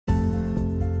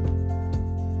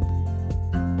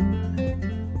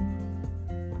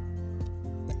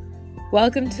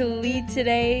Welcome to Lead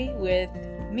Today with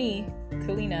me,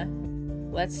 Kalina.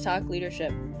 Let's talk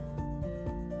leadership.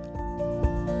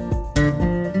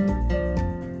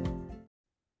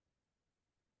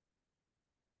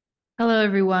 Hello,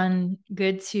 everyone.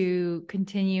 Good to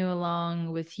continue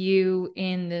along with you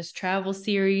in this travel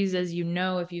series. As you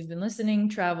know, if you've been listening,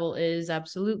 travel is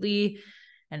absolutely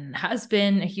and has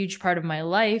been a huge part of my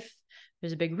life.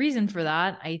 There's a big reason for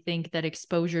that. I think that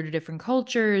exposure to different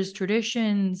cultures,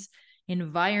 traditions,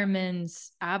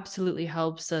 environments absolutely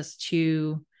helps us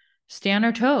to stay on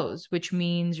our toes, which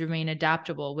means remain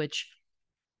adaptable, which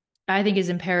I think is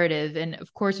imperative. And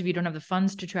of course, if you don't have the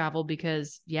funds to travel,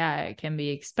 because it can be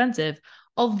expensive.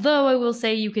 Although I will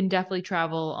say you can definitely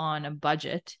travel on a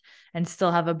budget and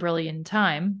still have a brilliant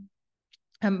time.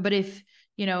 But if,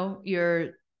 you're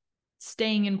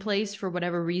staying in place for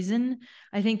whatever reason,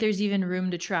 I think there's even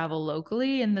room to travel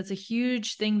locally. And that's a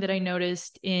huge thing that I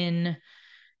noticed in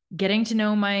getting to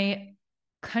know my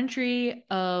country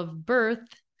of birth,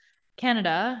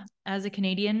 Canada. As a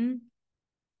Canadian,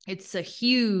 it's a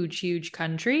huge, huge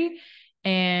country.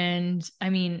 And I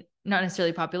mean, not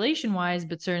necessarily population wise,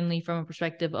 but certainly from a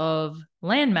perspective of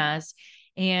landmass.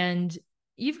 And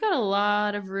you've got a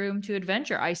lot of room to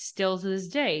adventure. I still to this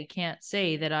day can't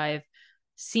say that I've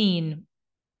seen,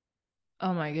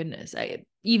 oh my goodness,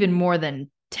 even more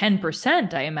than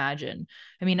 10%, I imagine.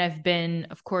 I mean, I've been,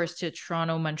 of course, to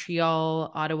Toronto,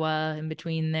 Montreal, Ottawa, in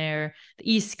between there,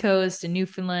 the East Coast and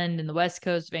Newfoundland, and the West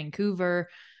Coast, Vancouver.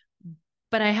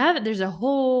 But there's a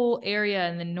whole area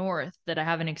in the north that I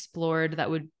haven't explored that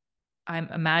would, I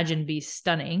imagine, be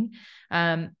stunning.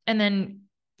 And then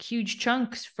huge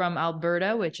chunks from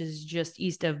Alberta, which is just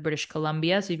east of British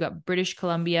Columbia. So you've got British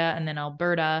Columbia and then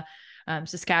Alberta,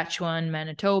 Saskatchewan,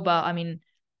 Manitoba. I mean,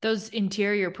 those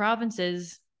interior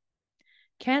provinces,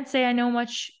 can't say I know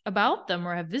much about them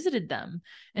or have visited them.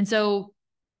 And so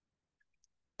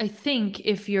I think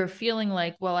if you're feeling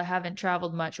like, well, I haven't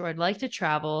traveled much or I'd like to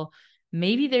travel,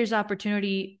 maybe there's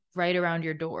opportunity right around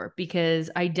your door, because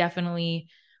I definitely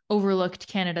overlooked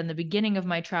Canada in the beginning of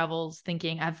my travels,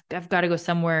 thinking I've got to go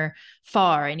somewhere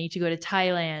far. I need to go to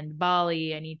Thailand,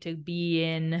 Bali. I need to be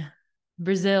in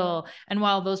Brazil. And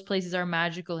while those places are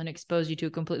magical and expose you to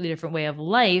a completely different way of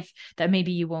life that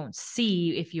maybe you won't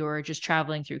see if you're just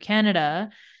traveling through Canada,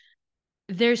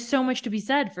 there's so much to be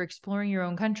said for exploring your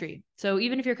own country. So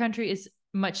even if your country is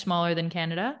much smaller than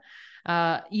Canada,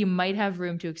 you might have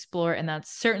room to explore. And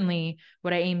that's certainly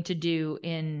what I aim to do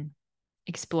in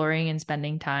exploring and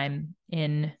spending time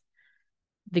in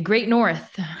the Great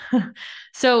North.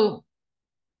 So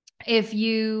if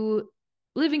you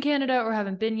live in Canada or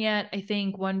haven't been yet, I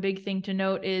think one big thing to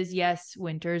note is, yes,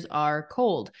 winters are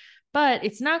cold, but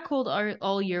it's not cold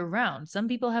all year round. Some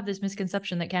people have this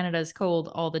misconception that Canada is cold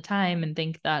all the time and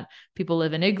think that people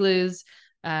live in igloos,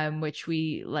 which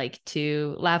we like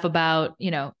to laugh about.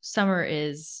 Summer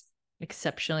is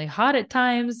exceptionally hot at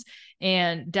times,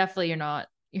 and definitely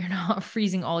you're not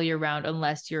freezing all year round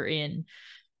unless you're in,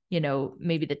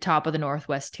 maybe the top of the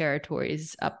Northwest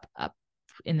Territories up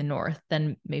in the north,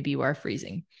 then maybe you are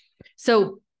freezing.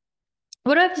 So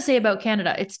what do I have to say about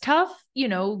Canada? It's tough,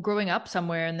 growing up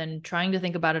somewhere and then trying to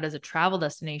think about it as a travel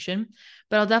destination.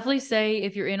 But I'll definitely say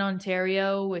if you're in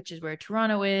Ontario, which is where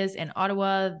Toronto is, and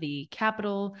Ottawa, the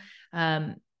capital,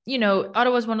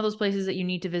 Ottawa is one of those places that you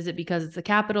need to visit because it's the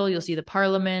capital. You'll see the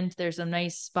parliament. There's some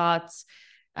nice spots.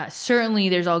 Certainly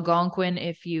there's Algonquin.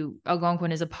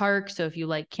 Algonquin is a park. So if you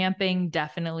like camping,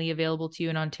 definitely available to you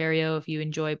in Ontario. If you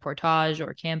enjoy portage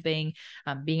or camping,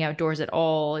 being outdoors at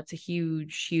all, it's a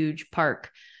huge, huge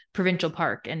park, provincial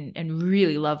park, and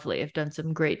really lovely. I've done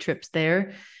some great trips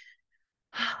there.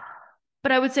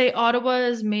 But I would say Ottawa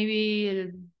is maybe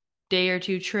a day or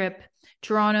two trip.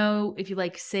 Toronto, if you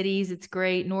like cities, it's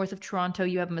great. North of Toronto,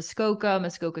 you have Muskoka.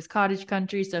 Muskoka's cottage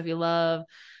country. So if you love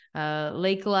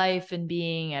lake life and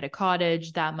being at a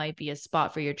cottage, that might be a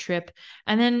spot for your trip.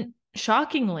 And then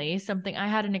shockingly, something I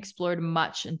hadn't explored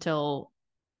much until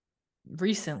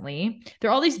recently, there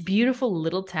are all these beautiful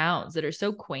little towns that are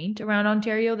so quaint around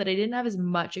Ontario that I didn't have as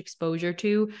much exposure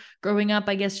to growing up.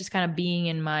 I guess just kind of being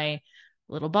in my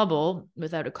little bubble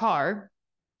without a car.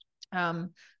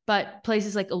 But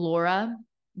places like Elora,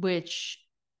 which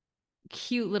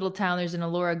cute little town. There's an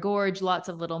Elora Gorge, lots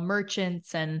of little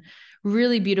merchants, and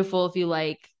really beautiful if you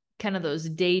like kind of those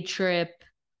day trip,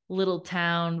 little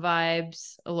town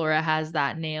vibes. Elora has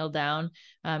that nailed down.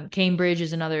 Cambridge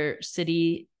is another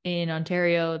city in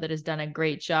Ontario that has done a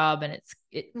great job, and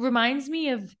it reminds me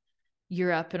of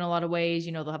Europe in a lot of ways.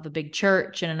 They'll have a big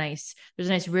church and there's a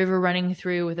nice river running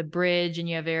through with a bridge, and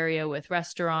you have area with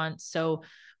restaurants. So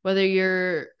whether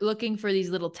you're looking for these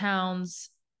little towns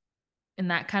in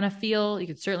that kind of feel. You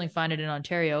could certainly find it in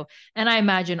Ontario, and I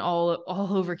imagine all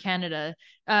over Canada.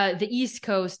 The East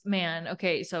Coast, man.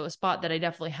 Okay, so a spot that I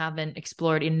definitely haven't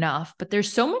explored enough, but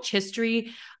there's so much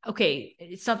history. Okay,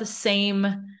 it's not the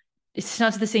same. It's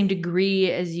not to the same degree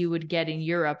as you would get in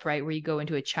Europe, right? Where you go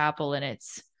into a chapel and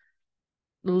it's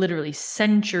literally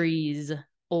centuries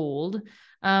old.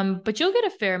 But you'll get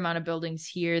a fair amount of buildings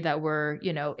here that were,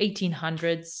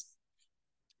 1800s.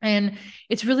 And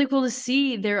it's really cool to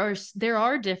see there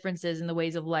are differences in the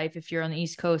ways of life if you're on the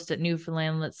East Coast at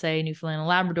Newfoundland, let's say Newfoundland and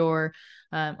Labrador,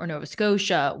 or Nova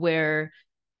Scotia, where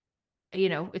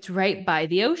it's right by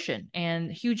the ocean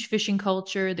and huge fishing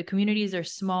culture. The communities are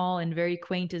small and very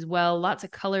quaint as well. Lots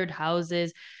of colored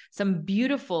houses, some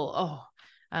beautiful.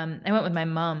 I went with my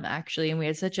mom actually, and we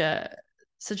had such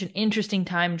an interesting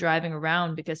time driving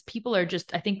around because people are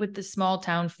just, I think with the small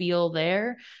town feel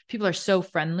there, people are so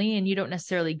friendly, and you don't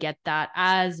necessarily get that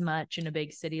as much in a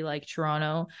big city like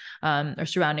Toronto, or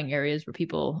surrounding areas where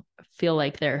people feel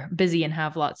like they're busy and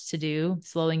have lots to do.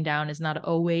 Slowing down is not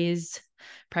always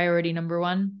priority number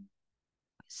one.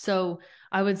 So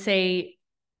I would say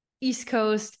East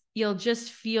Coast, you'll just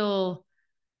feel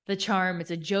the charm. It's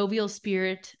a jovial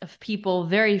spirit of people,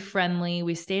 very friendly.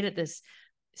 We stayed at this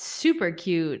super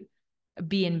cute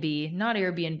B&B, not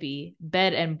Airbnb,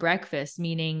 bed and breakfast,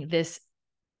 meaning this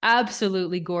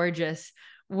absolutely gorgeous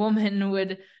woman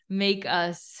would make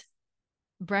us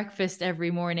breakfast every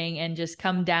morning and just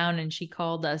come down, and she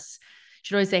called us.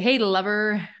 She'd always say, "Hey,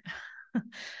 lover."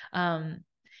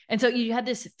 And so you had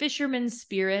this fisherman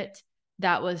spirit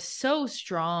that was so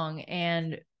strong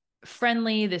and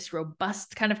friendly, this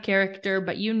robust kind of character,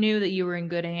 but you knew that you were in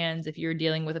good hands if you were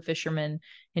dealing with a fisherman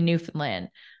in Newfoundland.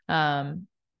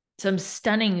 Some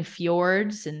stunning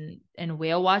fjords and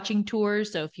whale watching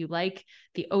tours. So if you like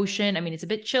the ocean, I mean, it's a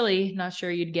bit chilly, not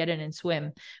sure you'd get in and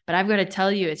swim, but I've got to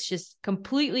tell you, it's just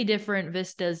completely different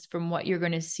vistas from what you're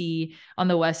going to see on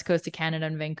the west coast of Canada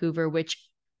and Vancouver, which,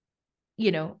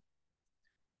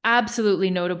 absolutely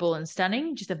notable and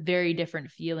stunning, just a very different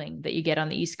feeling that you get on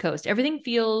the East Coast. Everything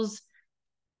feels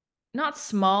not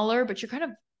smaller, but you're kind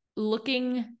of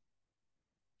looking,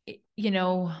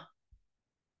 you're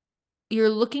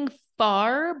looking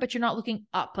far, but you're not looking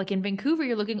up. Like in Vancouver,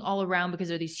 you're looking all around because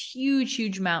there are these huge,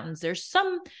 huge mountains. There's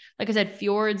some, like I said,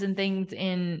 fjords and things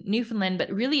in Newfoundland,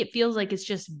 but really it feels like it's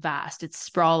just vast. It's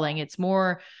sprawling. It's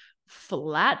more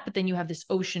flat, but then you have this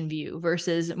ocean view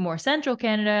versus more central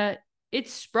Canada.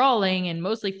 It's sprawling and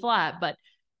mostly flat, but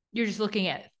you're just looking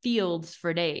at fields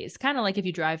for days. Kind of like if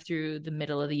you drive through the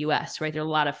middle of the US, right? There are a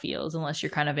lot of fields, unless you're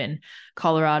kind of in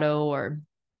Colorado or,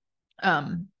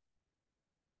 I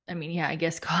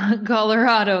guess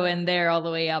Colorado and there all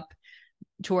the way up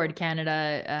toward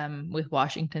Canada, with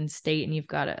Washington State, and you've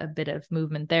got a bit of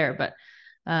movement there. But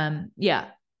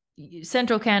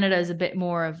central Canada is a bit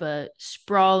more of a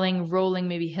sprawling, rolling,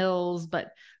 maybe hills,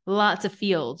 but lots of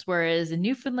fields. Whereas in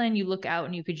Newfoundland, you look out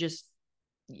and you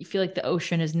feel like the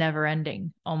ocean is never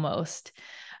ending almost.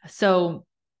 So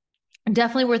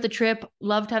definitely worth a trip.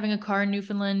 Loved having a car in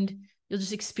Newfoundland. You'll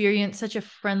just experience such a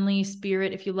friendly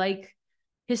spirit. If you like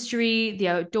history, the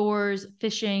outdoors,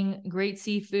 fishing, great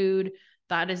seafood,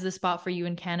 that is the spot for you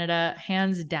in Canada,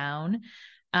 hands down.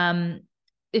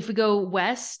 If we go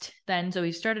west, then, so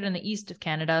we started in the east of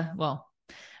Canada. Well,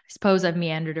 I suppose I've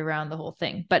meandered around the whole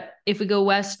thing, but if we go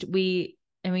west, we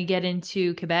get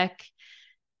into Quebec.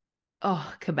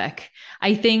 Oh, Quebec.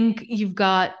 I think you've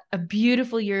got a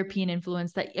beautiful European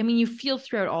influence that, you feel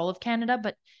throughout all of Canada,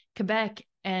 but Quebec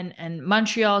and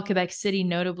Montreal, Quebec City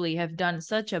notably have done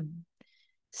such a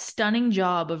stunning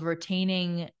job of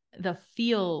retaining the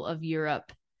feel of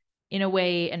Europe in a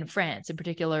way, and France in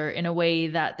particular, in a way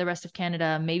that the rest of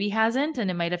Canada maybe hasn't.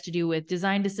 And it might have to do with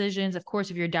design decisions. Of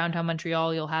course, if you're downtown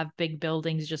Montreal, you'll have big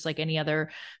buildings just like any other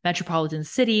metropolitan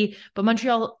city. But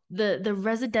Montreal, the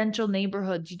residential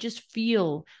neighborhoods, you just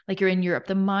feel like you're in Europe.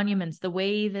 The monuments, the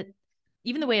way that,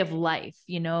 even the way of life,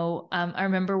 I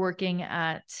remember working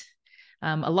at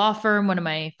a law firm, one of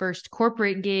my first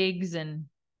corporate gigs, and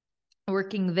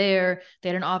working there. They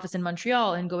had an office in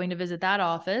Montreal, and going to visit that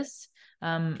office,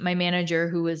 my manager,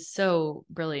 who was so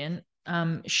brilliant,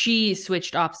 she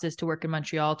switched offices to work in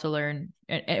Montreal to learn,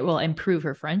 improve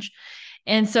her French.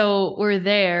 And so we're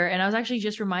there, and I was actually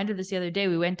just reminded of this the other day.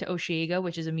 We went to Osheaga,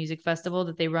 which is a music festival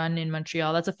that they run in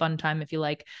Montreal. That's a fun time if you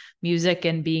like music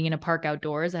and being in a park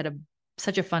outdoors. I had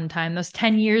such a fun time. That was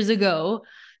 10 years ago.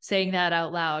 Saying that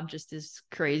out loud just is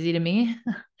crazy to me.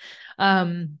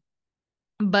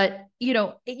 But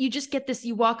you just get this,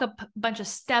 you walk up a bunch of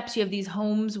steps, you have these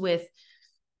homes with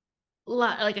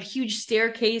like a huge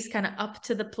staircase kind of up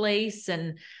to the place,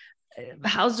 and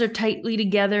houses are tightly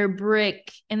together,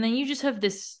 brick. And then you just have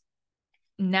this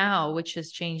now, which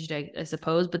has changed, I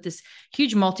suppose, but this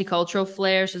huge multicultural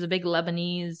flair. So there's a big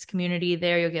Lebanese community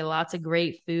there. You'll get lots of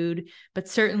great food, but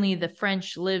certainly the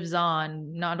French lives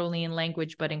on, not only in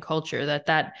language, but in culture.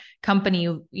 That company,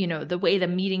 the way the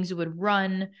meetings would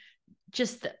run,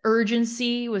 just the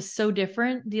urgency was so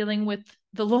different dealing with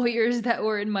the lawyers that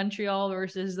were in Montreal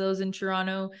versus those in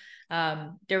Toronto.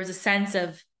 There was a sense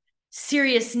of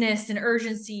seriousness and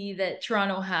urgency that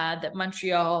Toronto had that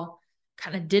Montreal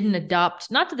kind of didn't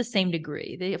adopt, not to the same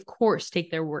degree. They, of course,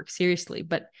 take their work seriously,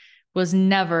 but was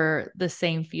never the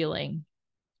same feeling.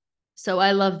 So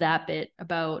I love that bit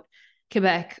about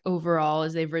Quebec overall,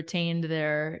 as they've retained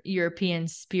their European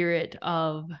spirit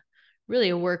of really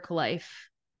a work life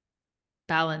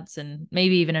balance, and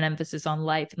maybe even an emphasis on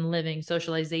life and living,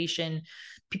 socialization.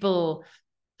 People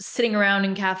sitting around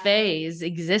in cafes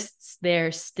exists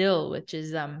there still, which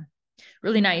is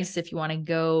really nice if you want to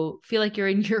go feel like you're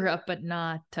in Europe, but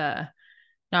not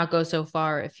go so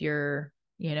far if you're,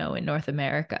 in North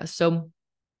America. So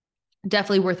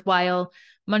definitely worthwhile.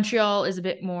 Montreal is a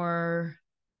bit more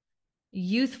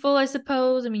youthful, I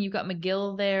suppose. I mean, you've got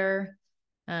McGill there.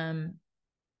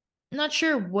 Not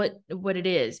sure what it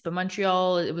is, but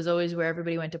Montreal, it was always where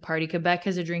everybody went to party. Quebec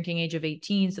has a drinking age of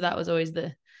 18, so that was always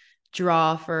the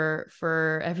draw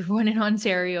for everyone in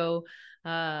Ontario.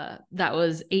 That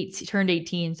was turned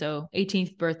 18, so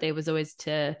 18th birthday was always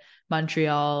to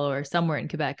Montreal or somewhere in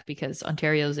Quebec, because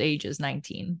Ontario's age is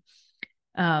 19.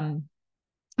 But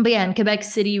yeah, and Quebec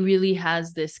City really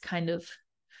has this kind of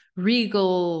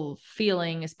regal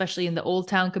feeling, especially in the old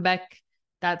town Quebec.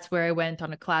 That's where I went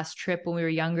on a class trip when we were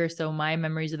younger. So my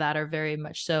memories of that are very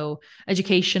much so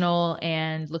educational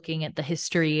and looking at the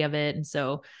history of it. And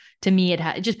so to me, it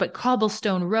had but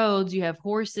cobblestone roads. You have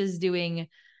horses doing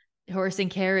horse and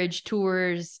carriage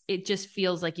tours. It just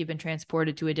feels like you've been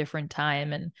transported to a different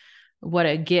time. And what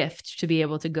a gift to be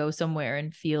able to go somewhere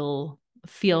and feel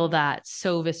that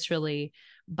so viscerally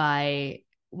by,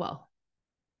 well,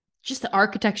 just the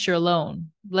architecture alone,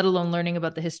 let alone learning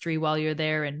about the history while you're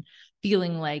there and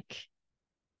feeling like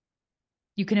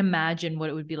you can imagine what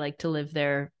it would be like to live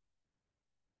there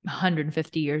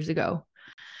 150 years ago.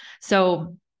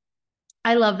 So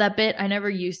I love that bit. I never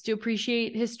used to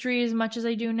appreciate history as much as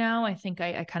I do now. I think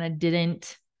I kind of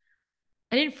didn't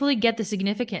fully get the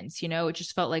significance, it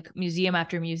just felt like museum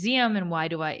after museum. And why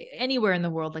do I, anywhere in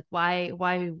the world, like why,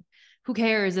 who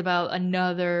cares about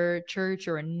another church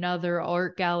or another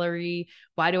art gallery?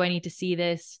 Why do I need to see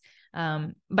this?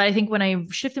 But I think when I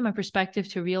shifted my perspective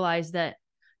to realize that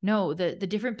no, the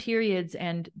different periods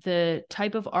and the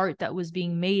type of art that was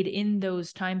being made in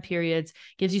those time periods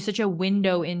gives you such a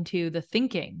window into the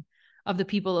thinking of the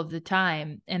people of the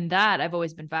time. And that I've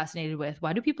always been fascinated with.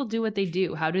 Why do people do what they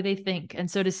do? How do they think? And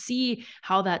so to see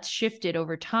how that's shifted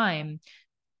over time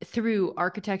through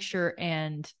architecture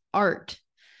and art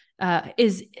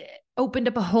is opened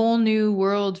up a whole new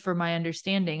world for my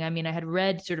understanding. I mean, I had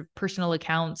read sort of personal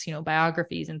accounts,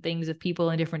 biographies and things of people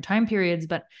in different time periods,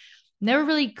 but never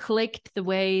really clicked the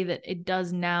way that it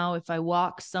does now. If I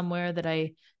walk somewhere that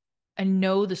I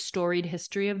know the storied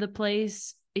history of the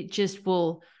place, it just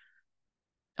will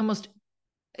almost,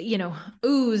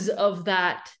 ooze of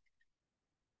that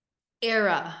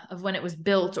era of when it was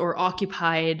built or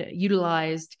occupied,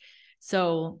 utilized.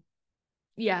 So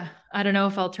yeah, I don't know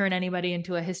if I'll turn anybody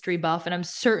into a history buff, and I'm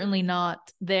certainly not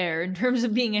there in terms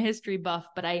of being a history buff,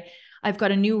 but I've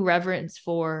got a new reverence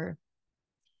for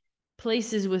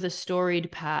places with a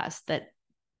storied past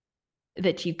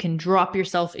that you can drop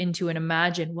yourself into and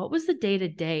imagine what was the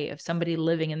day-to-day of somebody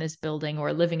living in this building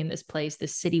or living in this place,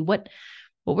 this city. What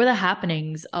were the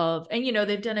happenings of, and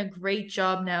they've done a great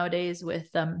job nowadays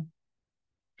with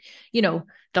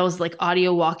those like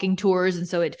audio walking tours, and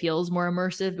so it feels more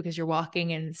immersive because you're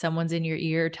walking and someone's in your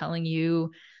ear telling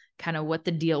you kind of what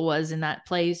the deal was in that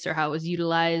place or how it was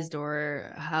utilized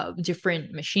or how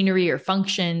different machinery or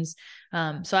functions.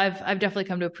 So I've definitely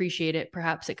come to appreciate it.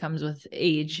 Perhaps it comes with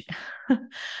age.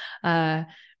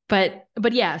 But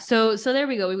yeah, so there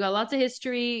we go. We've got lots of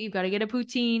history. You've got to get a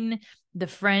poutine. The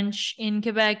French in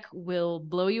Quebec will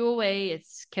blow you away.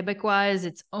 It's Quebecois,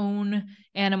 its own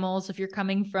animals. If you're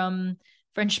coming from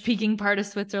French-speaking part of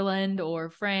Switzerland or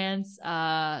France,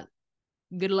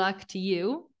 good luck to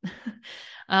you.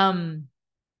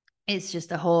 It's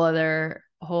just a whole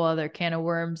other can of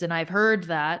worms. And I've heard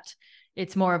that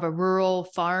it's more of a rural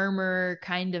farmer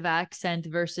kind of accent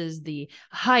versus the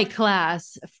high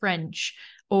class French.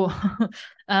 Or,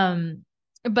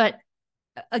 but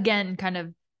again, kind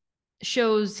of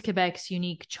shows Quebec's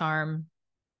unique charm.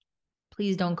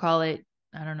 Please don't call it,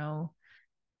 I don't know,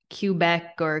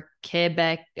 Quebec or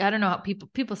Quebec. I don't know how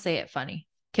people say it funny.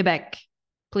 Quebec.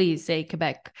 Please say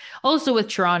Quebec. Also with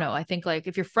Toronto, I think like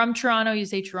if you're from Toronto, you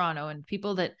say Toronto, and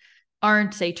people that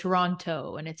aren't say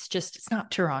Toronto, and it's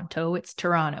not Toronto, it's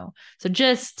Toronto. So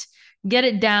just get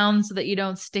it down so that you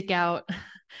don't stick out.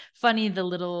 Funny the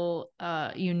little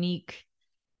unique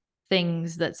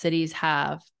things that cities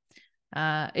have.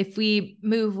 If we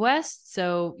move west,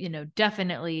 so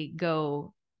definitely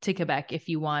go to Quebec if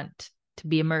you want to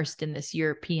be immersed in this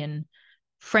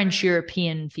French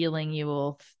European feeling. You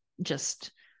will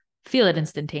just feel it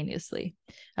instantaneously.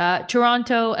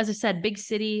 Toronto, as I said, big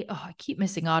city. Oh, I keep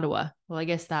missing Ottawa. Well, I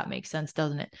guess that makes sense,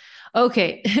 doesn't it?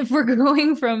 Okay, if we're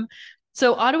going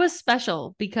so Ottawa's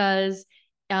special because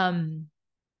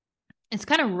it's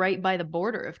kind of right by the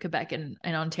border of Quebec and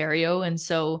Ontario. And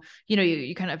so,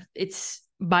 you kind of, it's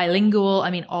bilingual.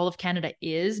 I mean, all of Canada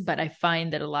is, but I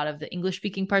find that a lot of the English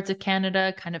speaking parts of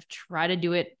Canada kind of try to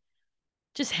do it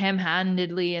just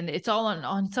ham-handedly. And it's all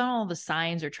it's on all the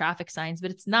signs or traffic signs,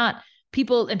 but it's not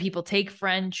people take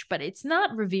French, but it's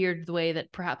not revered the way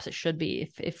that perhaps it should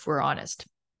be, if we're honest.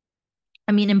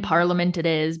 I mean, in Parliament it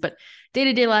is, but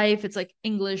day-to-day life, it's like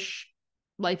English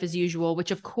life as usual,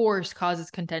 which of course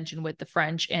causes contention with the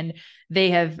French. And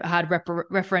they have had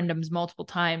referendums multiple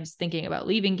times thinking about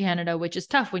leaving Canada, which is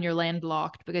tough when you're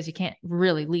landlocked because you can't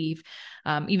really leave,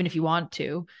 even if you want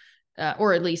to,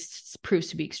 or at least proves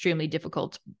to be extremely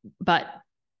difficult. But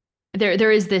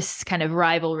there is this kind of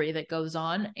rivalry that goes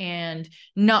on, and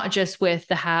not just with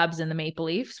the Habs and the Maple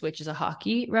Leafs, which is a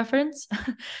hockey reference.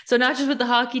 So not just with the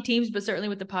hockey teams, but certainly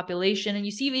with the population. And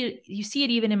you see it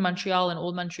even in Montreal and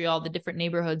Old Montreal, the different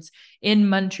neighborhoods in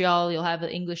Montreal. You'll have the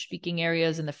English speaking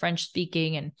areas and the French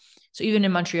speaking. And so even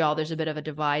in Montreal, there's a bit of a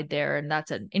divide there. And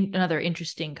that's another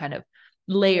interesting kind of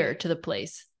layer to the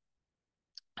place.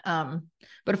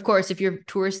 But of course, if you're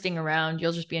touristing around,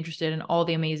 you'll just be interested in all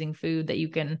the amazing food that you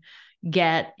can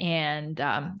get, and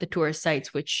the tourist sites,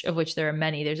 of which there are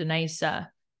many. There's a nice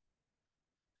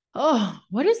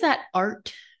what is that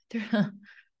art?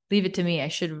 Leave it to me. I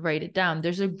should write it down.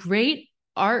 There's a great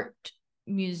art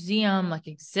museum, like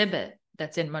exhibit,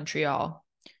 that's in Montreal.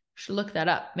 Should look that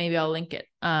up. Maybe I'll link it.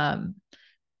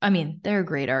 I mean, there are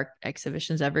great art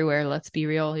exhibitions everywhere. Let's be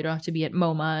real. You don't have to be at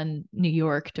MoMA in New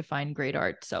York to find great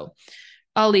art. So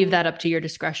I'll leave that up to your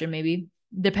discretion, maybe,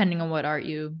 depending on what art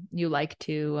you like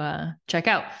to check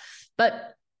out.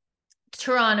 But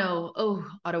Toronto,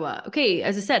 Ottawa. Okay,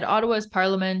 as I said, Ottawa's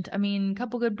Parliament. I mean, a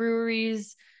couple good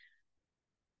breweries.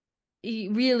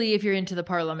 Really, if you're into the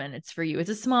Parliament, it's for you.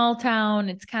 It's a small town.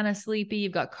 It's kind of sleepy.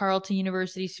 You've got Carleton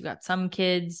University. So you've got some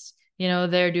kids,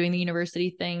 they're doing the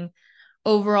university thing.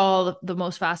 Overall, the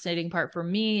most fascinating part for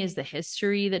me is the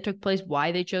history that took place,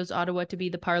 why they chose Ottawa to be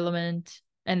the Parliament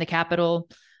and the capital.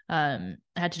 Had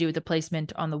to do with the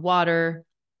placement on the water,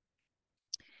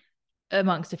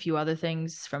 amongst a few other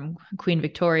things from Queen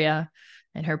Victoria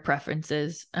and her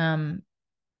preferences.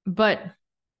 But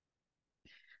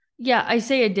yeah, I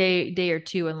say a day or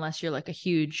two, unless you're like a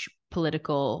huge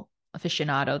political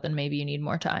aficionado, then maybe you need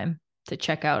more time to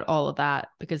check out all of that,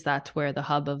 because that's where the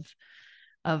hub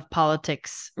of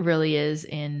politics really is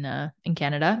in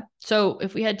Canada. So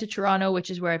if we head to Toronto, which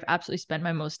is where I've absolutely spent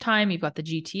my most time, you've got the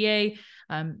GTA,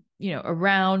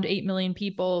 around 8 million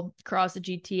people across the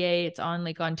GTA. It's on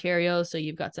Lake Ontario. So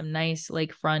you've got some nice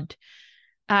lakefront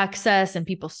access, and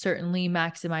people certainly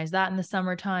maximize that in the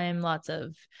summertime. Lots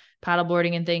of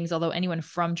paddleboarding and things. Although anyone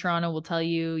from Toronto will tell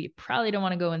you probably don't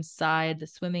want to go inside. The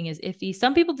swimming is iffy.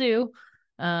 Some people do,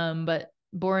 but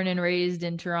born and raised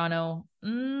in Toronto,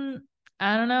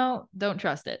 I don't know. Don't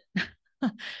trust it.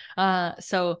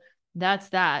 So that's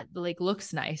that. The lake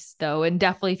looks nice though. And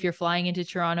definitely if you're flying into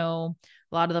Toronto,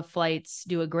 a lot of the flights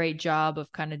do a great job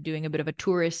of kind of doing a bit of a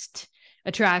tourist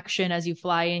attraction. As you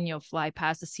fly in, you'll fly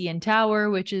past the CN Tower,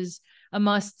 which is a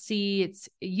must see. It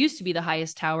used to be the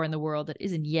highest tower in the world. It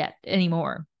isn't yet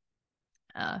anymore.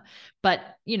 But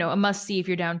a must see if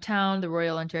you're downtown. The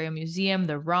Royal Ontario Museum,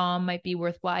 the ROM, might be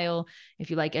worthwhile. If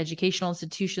you like educational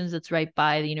institutions, that's right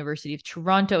by the University of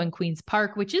Toronto and Queen's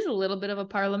Park, which is a little bit of a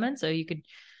parliament. So you could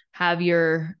have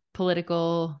your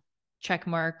political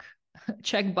checkbox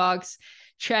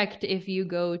checked if you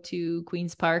go to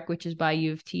Queen's Park, which is by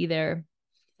U of T there.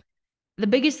 The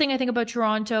biggest thing I think about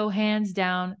Toronto, hands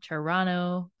down,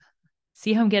 Toronto.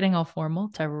 See how I'm getting all formal?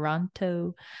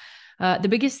 Toronto. The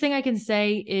biggest thing I can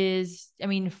say is,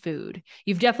 food.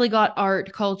 You've definitely got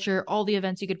art, culture, all the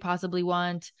events you could possibly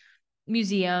want,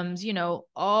 museums,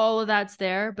 all of that's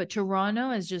there. But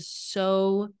Toronto is just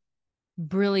so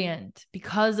brilliant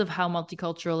because of how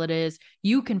multicultural it is.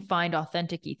 You can find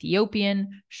authentic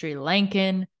Ethiopian, Sri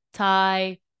Lankan,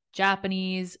 Thai,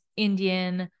 Japanese,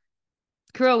 Indian,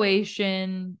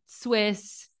 Croatian,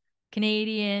 Swiss,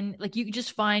 Canadian. Like you could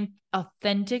just find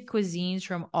authentic cuisines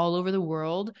from all over the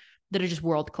world that are just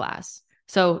world class.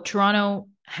 So Toronto,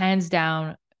 hands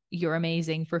down, you're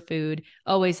amazing for food.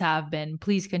 Always have been.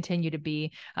 Please continue to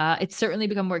be. It's certainly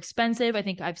become more expensive. I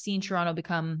think I've seen Toronto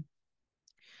become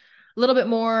a little bit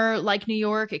more like New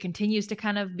York. It continues to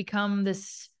kind of become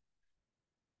this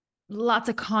lots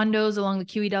of condos along the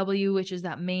QEW, which is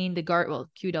that main,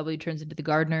 QEW turns into the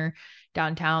Gardner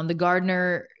downtown. The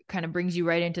Gardner kind of brings you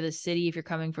right into the city if you're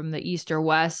coming from the east or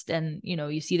west, and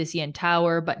you see the CN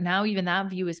Tower. But now even that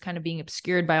view is kind of being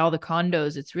obscured by all the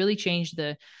condos. It's really changed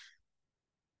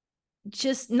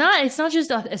it's not just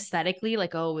aesthetically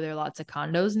like, oh, there are lots of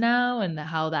condos now, and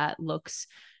how that looks.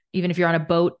 Even if you're on a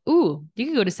boat, you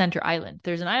can go to Center Island.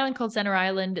 There's an island called Center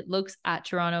Island. It looks at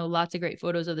Toronto, lots of great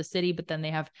photos of the city, but then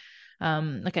they have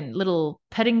like a little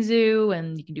petting zoo,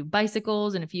 and you can do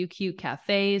bicycles and a few cute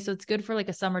cafes. So it's good for like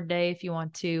a summer day if you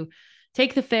want to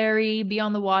take the ferry, be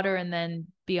on the water, and then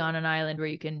be on an island where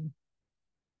you can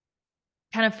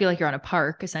kind of feel like you're on a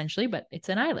park essentially, but it's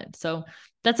an island. So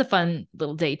that's a fun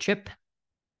little day trip.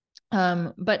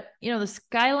 But the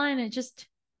skyline,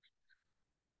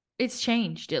 it's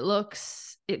changed. It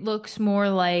looks more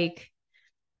like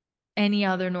any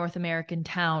other North American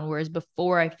town. Whereas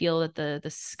before, I feel that the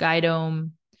Sky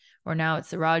Dome, or now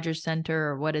it's the Rogers Center,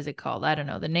 or what is it called? I don't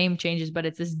know. The name changes, but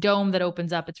it's this dome that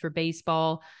opens up. It's for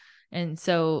baseball. And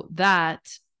so that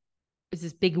is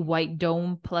this big white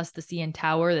dome plus the CN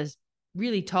Tower, this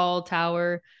really tall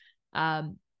tower.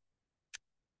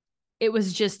 It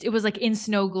was like in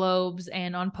snow globes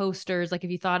and on posters. Like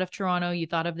if you thought of Toronto, you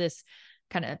thought of this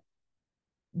kind of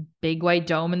big white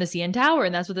dome in the CN Tower,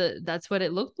 and that's what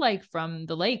it looked like from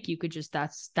the lake. You could just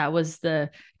that was the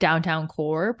downtown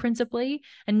core principally,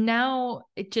 and now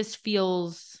it just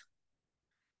feels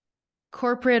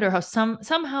corporate, or how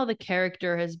somehow the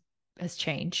character has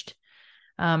changed.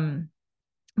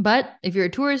 But if you're a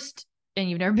tourist and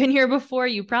you've never been here before,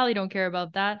 you probably don't care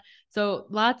about that. So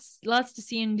lots to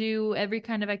see and do, every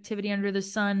kind of activity under the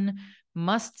sun.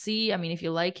 Must see. I mean, if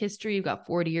you like history, you've got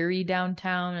Fort Erie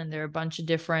downtown, and there are a bunch of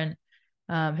different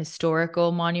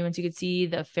historical monuments you could see.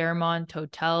 The Fairmont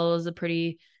Hotel is a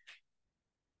pretty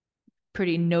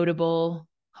notable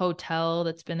hotel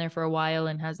that's been there for a while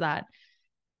and has that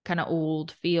kind of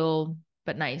old feel,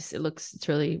 but nice. It's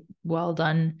really well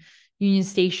done. Union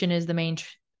Station is the main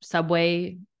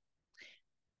subway.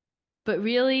 But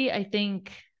really, I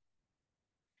think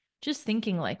just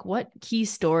thinking like, what key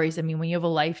stories, I mean, when you have a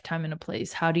lifetime in a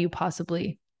place, how do you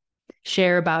possibly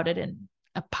share about it in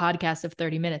a podcast of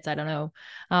 30 minutes? I don't know.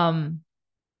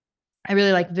 I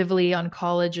really like Vivoli on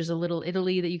College. There's a little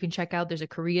Italy that you can check out. There's a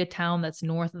Koreatown that's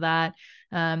north of that,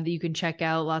 that you can check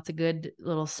out. Lots of good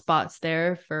little spots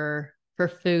there for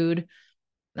food.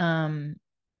 There's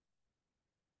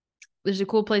a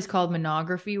cool place called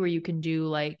Monography where you can do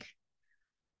like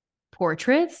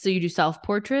portraits. So you do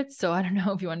self-portraits. So I don't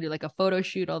know if you want to do like a photo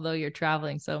shoot, although you're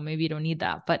traveling, so maybe you don't need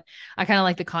that. But I kind of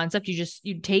like the concept.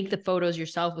 You take the photos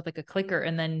yourself with like a clicker,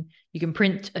 and then you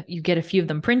can you get a few of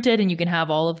them printed, and you can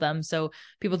have all of them. So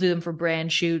people do them for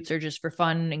brand shoots or just for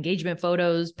fun engagement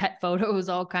photos, pet photos,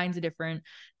 all kinds of different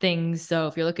things. So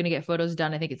if you're looking to get photos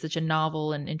done, I think it's such a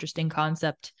novel and interesting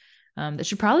concept that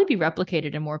should probably be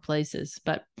replicated in more places.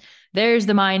 But there's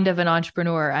the mind of an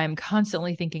entrepreneur. I'm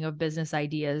constantly thinking of business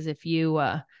ideas. If you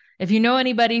know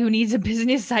anybody who needs a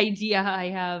business idea, I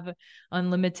have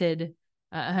unlimited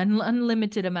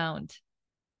amount.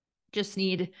 Just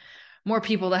need more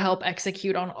people to help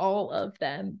execute on all of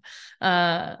them.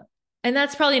 And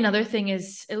that's probably another thing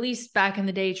is, at least back in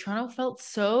the day, Toronto felt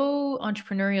so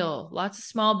entrepreneurial. Lots of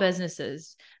small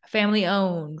businesses, family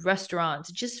owned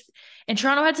restaurants, and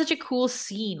Toronto had such a cool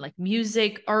scene, like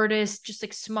music, artists, just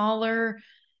like smaller.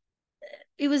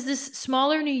 It was this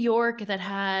smaller New York that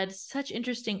had such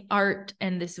interesting art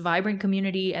and this vibrant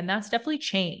community. And that's definitely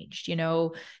changed.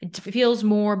 It feels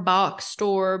more box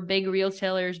store, big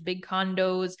retailers, big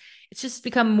condos. It's just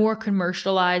become more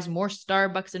commercialized, more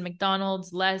Starbucks and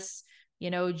McDonald's, less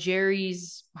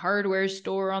Jerry's hardware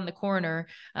store on the corner.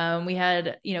 We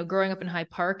had, growing up in High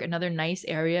Park, another nice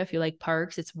area. If you like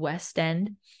parks, it's West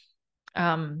End.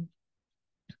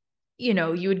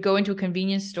 You would go into a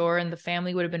convenience store and the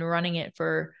family would have been running it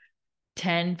for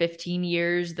 10, 15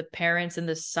 years. The parents and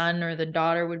the son or the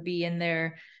daughter would be in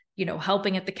there,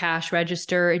 helping at the cash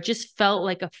register. It just felt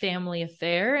like a family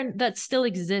affair, and that still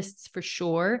exists for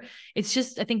sure. It's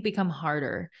just, I think, become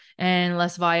harder and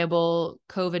less viable.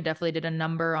 COVID definitely did a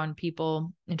number on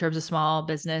people in terms of small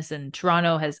business, and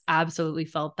Toronto has absolutely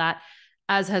felt that,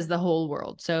 as has the whole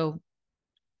world. So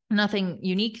Nothing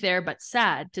unique there, but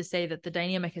sad to say that the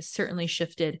dynamic has certainly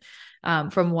shifted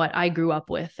from what I grew up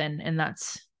with. And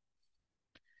that's,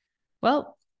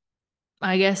 well,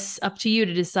 I guess up to you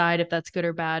to decide if that's good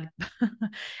or bad.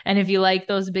 And if you like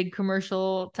those big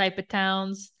commercial type of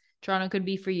towns, Toronto could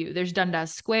be for you. There's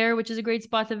Dundas Square, which is a great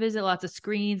spot to visit. Lots of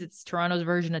screens. It's Toronto's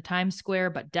version of Times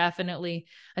Square, but definitely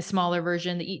a smaller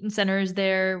version. The Eaton Center is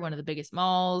there, one of the biggest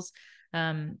malls.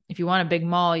 If you want a big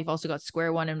mall, you've also got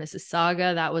Square One in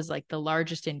Mississauga. That was like the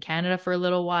largest in Canada for a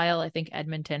little while. I think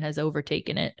Edmonton has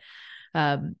overtaken it,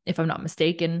 if I'm not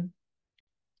mistaken.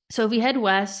 So if we head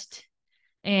west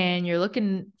and you're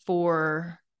looking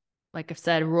for, like I've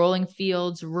said, rolling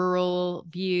fields, rural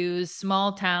views,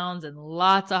 small towns, and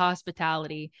lots of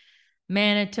hospitality,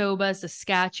 Manitoba,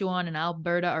 Saskatchewan, and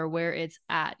Alberta are where it's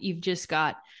at. You've just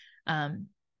got, I've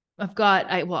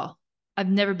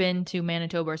never been to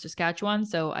Manitoba or Saskatchewan,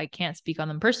 so I can't speak on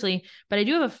them personally, but I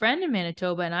do have a friend in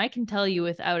Manitoba, and I can tell you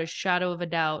without a shadow of a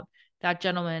doubt, that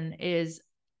gentleman is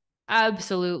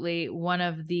absolutely one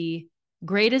of the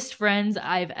greatest friends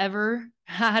I've ever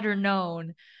had or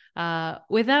known,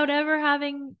 without ever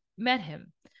having met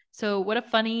him. So what a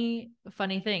funny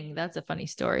thing. That's a funny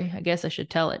story. I guess I should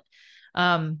tell it.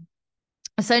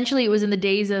 Essentially, it was in the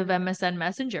days of MSN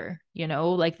Messenger,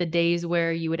 like the days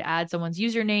where you would add someone's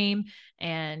username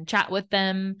and chat with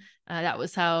them. That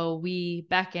was how we,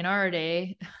 back in our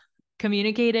day,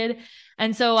 communicated.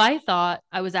 And so I thought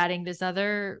I was adding this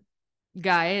other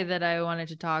guy that I wanted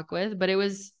to talk with, but it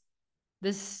was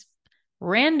this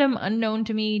random, unknown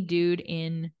to me dude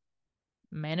in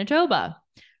Manitoba.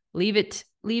 Leave it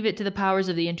to the powers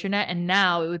of the internet. And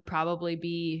now it would probably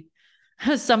be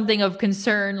something of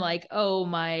concern, like, oh,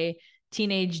 my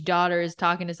teenage daughter is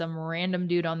talking to some random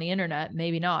dude on the internet.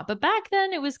 Maybe not. But back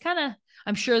then it was kind of,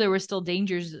 I'm sure there were still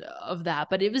dangers of that,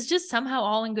 but it was just somehow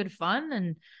all in good fun.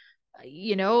 And,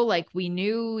 like we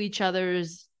knew each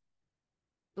other's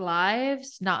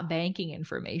lives, not banking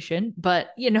information,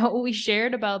 but, we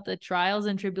shared about the trials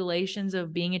and tribulations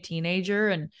of being a teenager,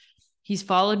 and he's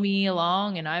followed me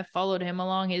along and I've followed him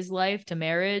along his life to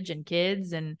marriage and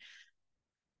kids and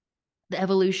the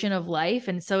evolution of life.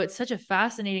 And so it's such a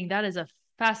fascinating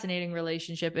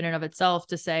relationship in and of itself,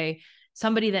 to say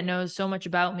somebody that knows so much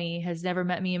about me, has never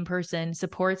met me in person,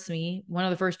 supports me, one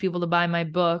of the first people to buy my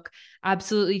book,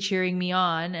 absolutely cheering me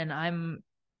on. And I'm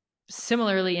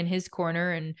similarly in his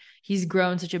corner, and he's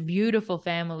grown such a beautiful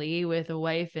family with a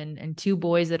wife and two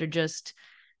boys that are just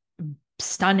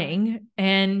stunning.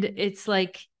 And it's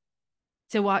like,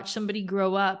 to watch somebody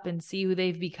grow up and see who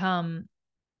they've become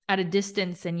at a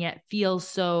distance and yet feel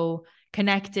so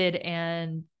connected,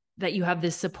 and that you have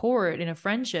this support in a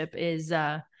friendship is,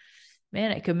 man,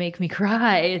 it could make me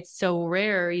cry. It's so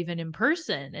rare, even in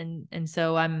person. And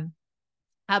so I'm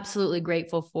absolutely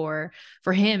grateful for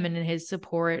him and his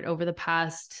support over the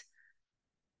past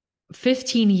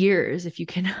 15 years, if you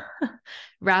can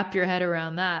wrap your head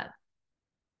around that,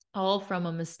 all from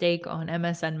a mistake on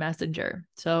MSN Messenger.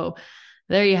 So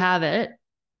there you have it.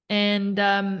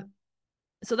 And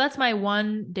so that's my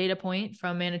one data point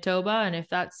from Manitoba. And if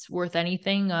that's worth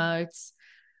anything, it's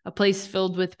a place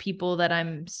filled with people that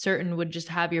I'm certain would just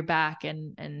have your back.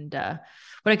 And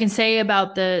what I can say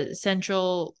about the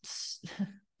central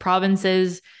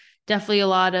provinces, definitely a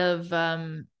lot of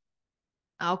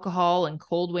alcohol and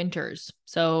cold winters.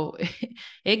 So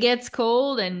it gets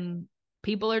cold and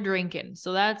people are drinking.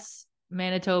 So that's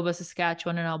Manitoba,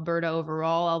 Saskatchewan, and Alberta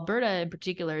overall. Alberta in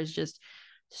particular is just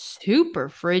super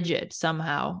frigid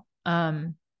somehow.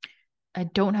 I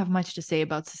don't have much to say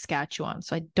about Saskatchewan,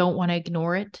 so I don't want to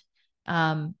ignore it.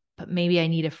 But maybe I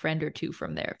need a friend or two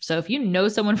from there. So if you know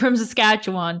someone from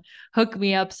Saskatchewan, hook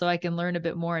me up so I can learn a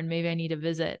bit more, and maybe I need to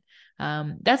visit.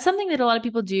 That's something that a lot of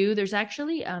people do. There's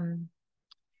actually, I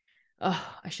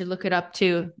should look it up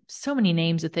too. So many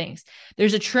names of things.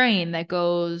 There's a train that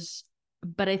goes,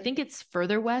 but I think it's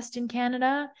further west in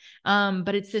Canada.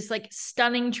 But it's this like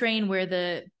stunning train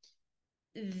where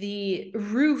the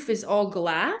roof is all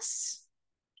glass.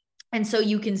 And so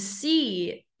you can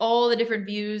see all the different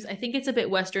views. I think it's a bit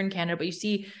Western Canada, but you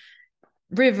see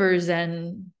rivers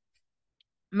and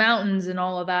mountains and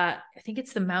all of that. I think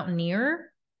it's the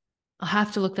Mountaineer. I'll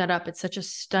have to look that up. It's such a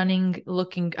stunning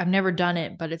looking, I've never done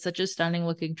it, but it's such a stunning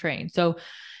looking train. So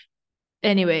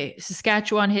anyway,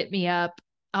 Saskatchewan hit me up.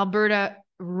 Alberta,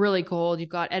 really cold. You've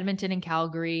got Edmonton and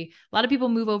Calgary. A lot of people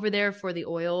move over there for the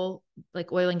oil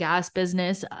and gas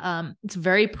business. It's a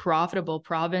very profitable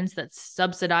province that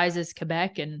subsidizes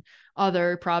Quebec and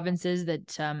other provinces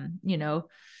that,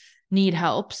 need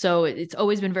help. So it's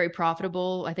always been very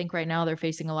profitable. I think right now they're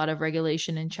facing a lot of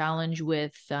regulation and challenge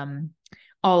with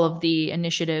all of the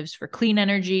initiatives for clean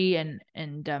energy and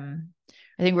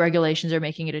I think regulations are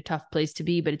making it a tough place to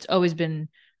be, but it's always been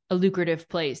a lucrative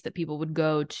place that people would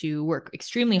go to work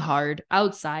extremely hard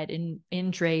outside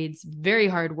in trades, very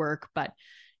hard work, but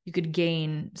you could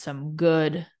gain some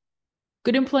good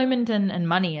employment and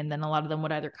money. And then a lot of them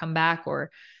would either come back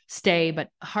or stay, but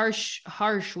harsh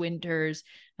winters.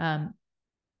 But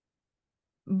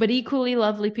equally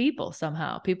lovely people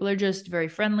somehow. People are just very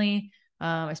friendly.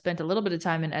 I spent a little bit of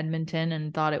time in Edmonton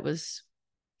and thought it was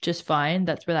just fine.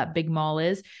 That's where that big mall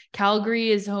is.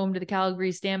 Calgary is home to the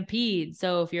Calgary Stampede.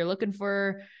 So if you're looking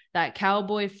for that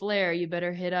cowboy flair, you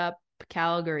better hit up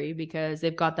Calgary because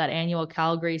they've got that annual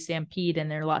Calgary Stampede and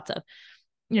there are lots of,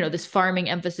 this farming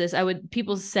emphasis.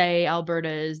 People say Alberta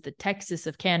is the Texas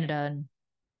of Canada, and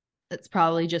that's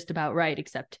probably just about right,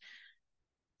 except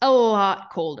a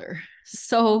lot colder.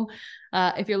 So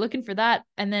if you're looking for that,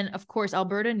 and then of course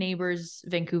Alberta neighbors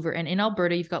Vancouver, and in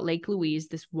Alberta you've got Lake Louise.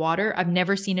 This water, I've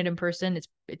never seen it in person.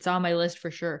 It's on my list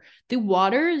for sure. The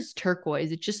water is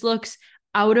turquoise. It just looks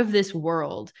out of this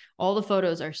world. All the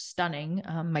photos are stunning.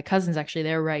 My cousin's actually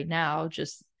there right now,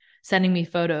 just sending me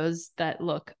photos that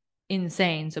look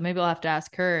insane. So maybe I'll have to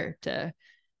ask her to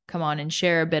come on and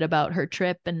share a bit about her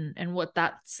trip and what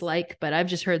that's like. But I've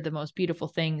just heard the most beautiful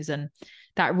things, and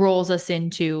that rolls us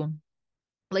into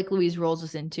Lake Louise rolls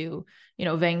us into,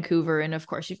 Vancouver. And of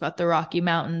course you've got the Rocky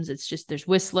Mountains. It's just, there's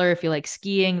Whistler. If you like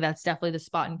skiing, that's definitely the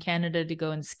spot in Canada to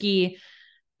go and ski.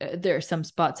 There are some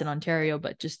spots in Ontario,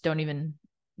 but just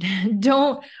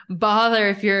don't bother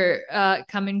if you're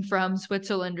coming from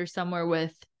Switzerland or somewhere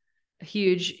with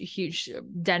huge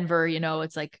Denver,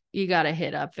 it's like you got to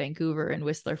hit up Vancouver and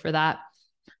Whistler for that.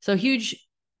 So huge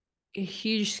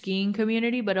skiing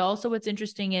community. But also what's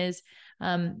interesting is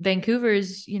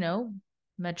Vancouver's,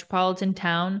 metropolitan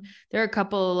town. There are a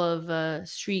couple of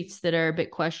streets that are a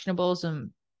bit questionable,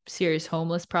 some serious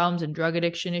homeless problems and drug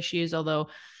addiction issues, although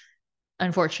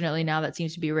unfortunately now that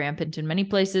seems to be rampant in many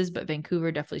places. But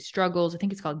Vancouver definitely struggles. I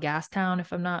think it's called Gastown,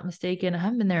 if I'm not mistaken. I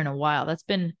haven't been there in a while. That's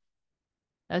been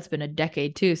a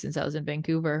decade too since I was in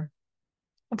Vancouver.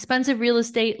 Expensive real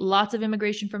estate, lots of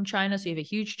immigration from China. So you have a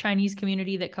huge Chinese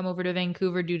community that come over to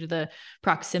Vancouver due to the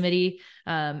proximity.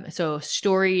 So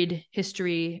storied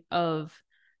history of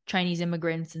Chinese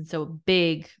immigrants. And so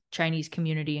big Chinese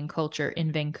community and culture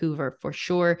in Vancouver for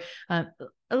sure. A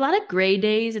lot of gray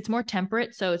days. It's more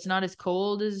temperate, so it's not as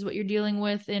cold as what you're dealing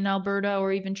with in Alberta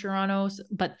or even Toronto,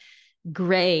 but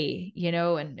gray,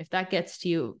 and if that gets to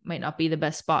you, it might not be the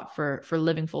best spot for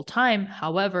living full time.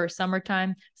 However,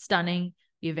 summertime, stunning.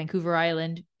 You have Vancouver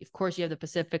Island. Of course, you have the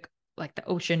Pacific, like the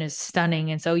ocean is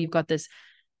stunning. And so you've got this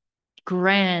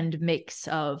grand mix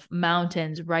of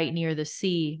mountains right near the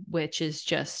sea, which is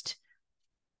just,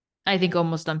 I think,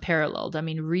 almost unparalleled. I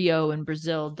mean, Rio in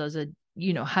Brazil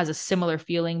has a similar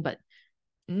feeling, but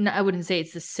I wouldn't say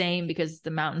it's the same because the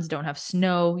mountains don't have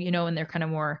snow, and they're kind of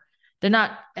more, they're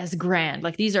not as grand.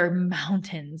 Like these are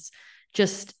mountains,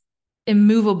 just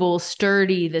immovable,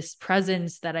 sturdy, this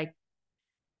presence that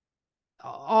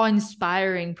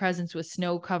awe-inspiring presence with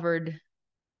snow-covered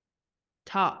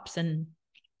tops. And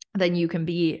then you can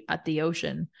be at the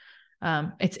ocean.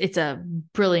 It's a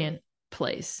brilliant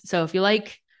place. So if you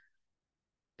like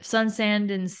sun,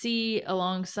 sand, and sea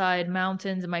alongside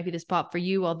mountains, it might be the spot for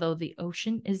you, although the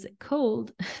ocean is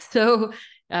cold. So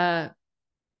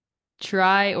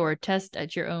try or test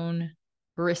at your own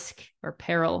risk or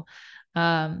peril.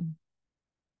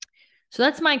 So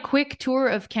that's my quick tour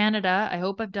of Canada. I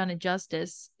hope I've done it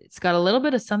justice. It's got a little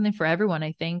bit of something for everyone,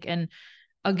 I think. And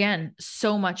again,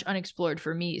 so much unexplored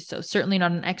for me. So certainly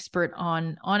not an expert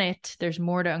on it. There's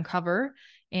more to uncover.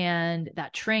 And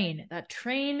that train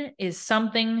is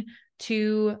something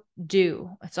to do.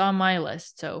 It's on my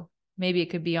list. So maybe it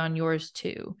could be on yours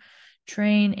too.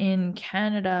 Train in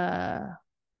Canada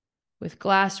with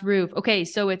glass roof. Okay,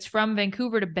 so it's from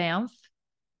Vancouver to Banff.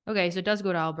 Okay, so it does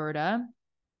go to Alberta.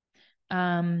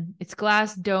 It's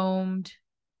glass domed.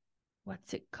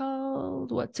 What's it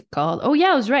called? Oh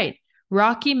yeah, I was right.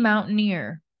 Rocky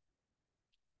Mountaineer.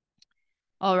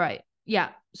 All right. Yeah.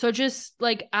 So just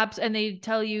like apps, and they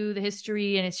tell you the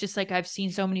history, and it's just like I've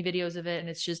seen so many videos of it, and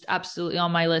it's just absolutely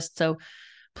on my list. So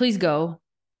please go.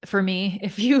 For me,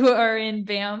 if you are in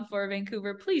Banff or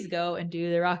Vancouver, please go and do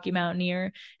the Rocky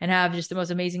Mountaineer and have just the most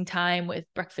amazing time with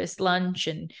breakfast, lunch,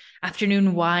 and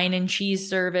afternoon wine and cheese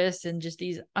service, and just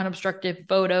these unobstructed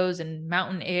photos and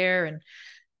mountain air,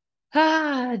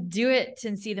 and do it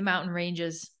and see the mountain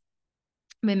ranges,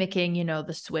 mimicking,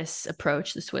 the Swiss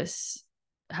approach. The Swiss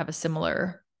have a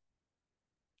similar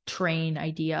train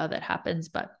idea that happens,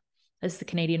 but it's the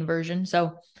Canadian version.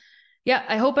 So Yeah,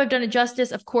 I hope I've done it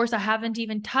justice. Of course, I haven't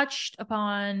even touched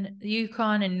upon the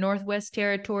Yukon and Northwest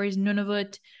Territories,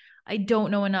 Nunavut. I don't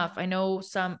know enough. I know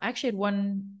some, I actually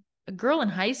had a girl in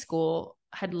high school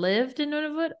had lived in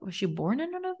Nunavut. Was she born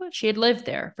in Nunavut? She had lived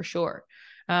there for sure.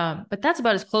 But that's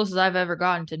about as close as I've ever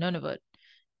gotten to Nunavut.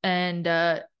 And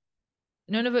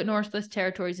Nunavut, Northwest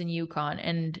Territories, and Yukon.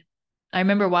 And I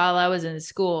remember while I was in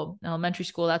school, elementary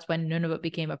school, that's when Nunavut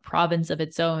became a province of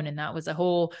its own. And that was a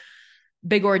whole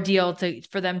big ordeal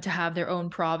for them to have their own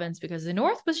province, because the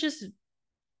North was just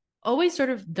always sort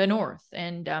of the North.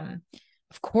 And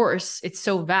of course, it's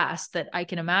so vast that I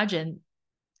can imagine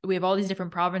we have all these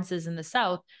different provinces in the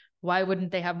South. Why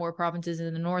wouldn't they have more provinces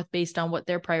in the North based on what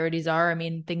their priorities are? I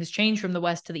mean, things change from the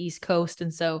West to the East Coast.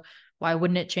 And so why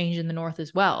wouldn't it change in the North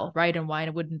as well? Right. And why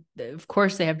wouldn't, of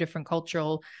course, they have different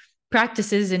cultural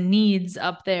practices and needs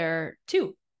up there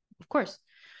too, of course.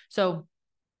 So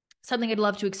something I'd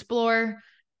love to explore.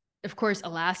 Of course,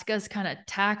 Alaska's kind of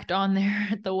tacked on there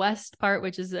at the west part,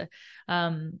 which is the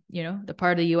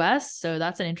part of the US. So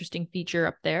that's an interesting feature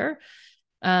up there.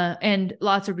 And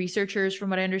lots of researchers, from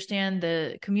what I understand,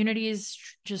 the communities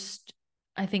just,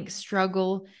 I think,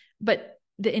 struggle. But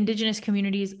the Indigenous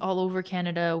communities all over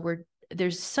Canada, where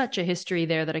there's such a history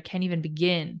there that I can't even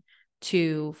begin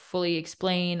to fully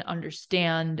explain,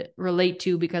 understand, relate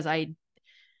to, because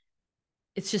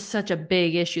it's just such a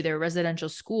big issue. There were residential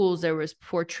schools. There was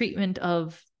poor treatment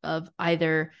of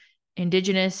either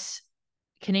Indigenous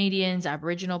Canadians,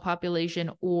 Aboriginal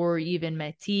population, or even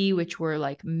Métis, which were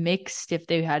like mixed. If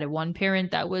they had one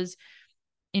parent that was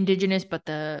Indigenous, but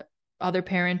the other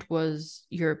parent was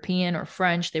European or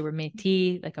French, they were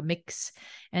Métis, like a mix.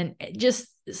 And just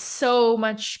so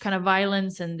much kind of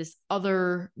violence and this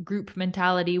other group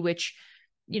mentality, which,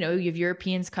 you have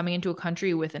Europeans coming into a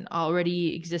country with an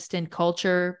already existent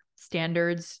culture,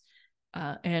 standards,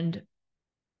 and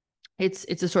it's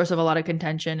a source of a lot of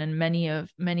contention. And many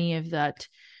of that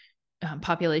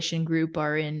population group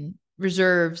are in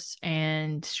reserves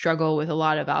and struggle with a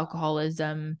lot of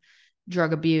alcoholism,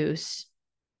 drug abuse,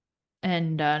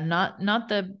 and not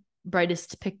the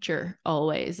brightest picture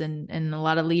always. And a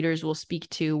lot of leaders will speak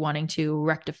to wanting to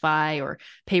rectify or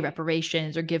pay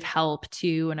reparations or give help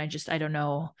to. And I don't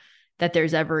know that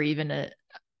there's ever even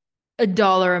a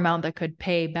dollar amount that could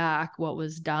pay back what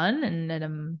was done.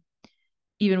 And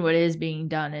even what is being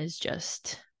done is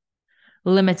just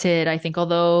limited. I think,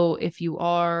 although if you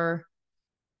are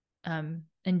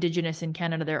Indigenous in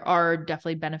Canada, there are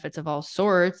definitely benefits of all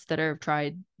sorts that are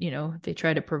tried, they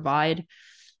try to provide.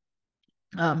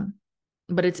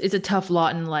 But it's a tough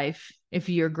lot in life if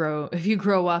you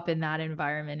grow up in that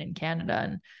environment in Canada.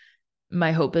 And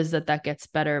my hope is that gets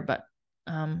better, but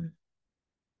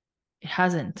it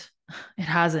hasn't. It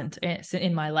hasn't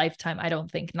in my lifetime. I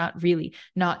don't think, not really,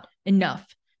 not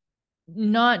enough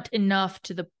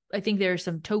to I think there are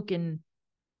some token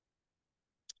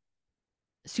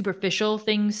superficial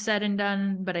things said and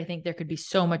done, but I think there could be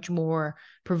so much more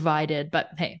provided.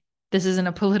 But hey, this isn't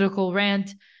a political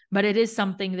rant, but it is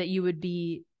something that you would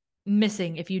be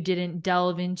missing if you didn't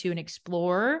delve into and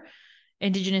explore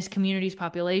Indigenous communities,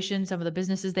 population, some of the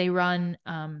businesses they run.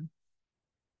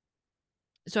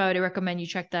 So I would recommend you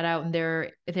check that out. And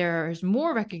there's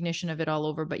more recognition of it all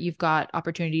over, but you've got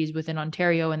opportunities within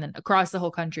Ontario and then across the whole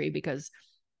country, because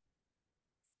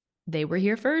they were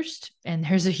here first and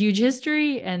there's a huge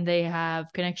history and they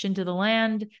have connection to the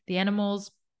land, the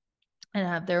animals, and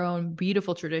have their own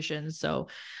beautiful traditions. So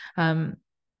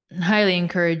highly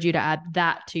encourage you to add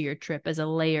that to your trip as a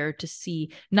layer to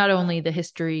see not only the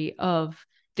history of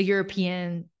the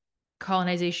European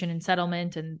colonization and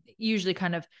settlement, and usually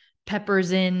kind of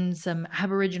peppers in some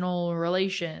Aboriginal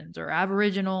relations or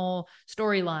Aboriginal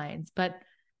storylines, but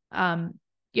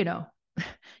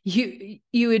you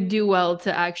would do well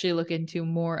to actually look into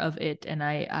more of it. And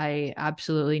I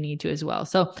absolutely need to as well.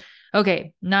 So,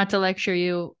 okay, not to lecture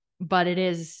you, but it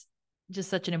is just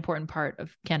such an important part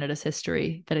of Canada's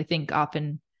history that I think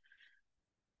often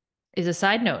is a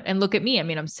side note. And look at me. I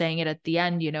mean, I'm saying it at the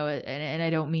end, and I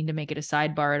don't mean to make it a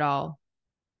sidebar at all.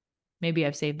 Maybe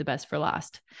I've saved the best for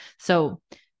last. So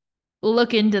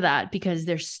look into that, because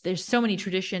there's so many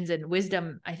traditions and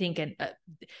wisdom, I think, and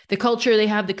the culture they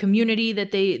have, the community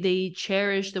that they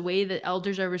cherish, the way that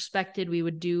elders are respected.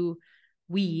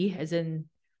 We as in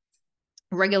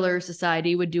regular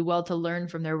society would do well to learn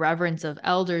from their reverence of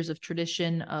elders, of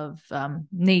tradition, of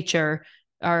nature,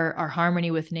 our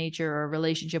harmony with nature, our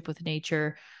relationship with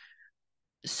nature.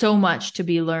 So much to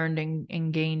be learned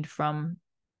and gained from,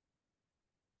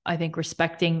 I think,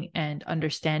 respecting and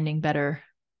understanding better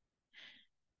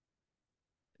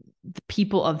the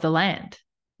people of the land,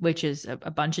 which is a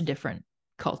bunch of different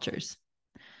cultures.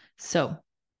 So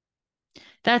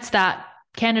that's that.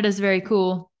 Canada's very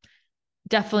cool.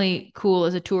 Definitely cool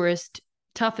as a tourist.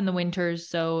 Tough in the winters.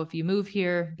 So if you move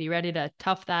here, be ready to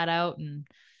tough that out and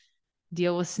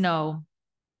deal with snow.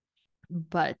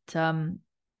 But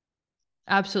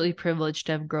absolutely privileged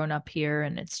to have grown up here,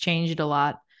 and it's changed a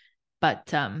lot.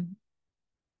 But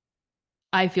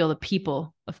I feel the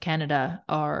people of Canada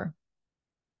are,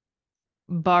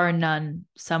 bar none,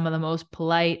 some of the most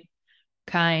polite,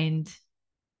 kind,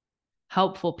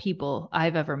 helpful people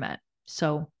I've ever met.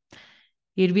 So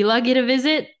you'd be lucky to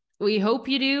visit. We hope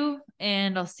you do.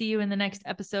 And I'll see you in the next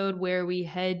episode where we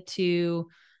head to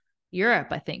Europe.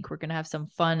 I think we're going to have some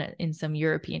fun in some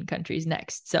European countries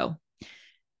next. So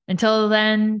until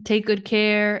then, take good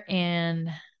care, and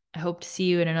I hope to see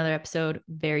you in another episode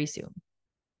very soon.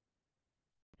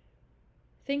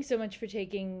 Thanks so much for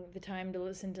taking the time to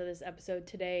listen to this episode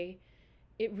today.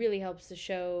 It really helps the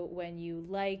show when you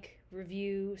like,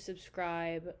 review,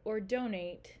 subscribe, or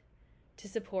donate to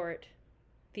support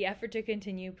the effort to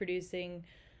continue producing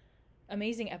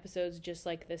amazing episodes just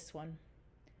like this one.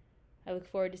 I look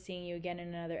forward to seeing you again in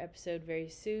another episode very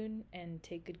soon, and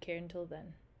take good care until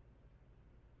then.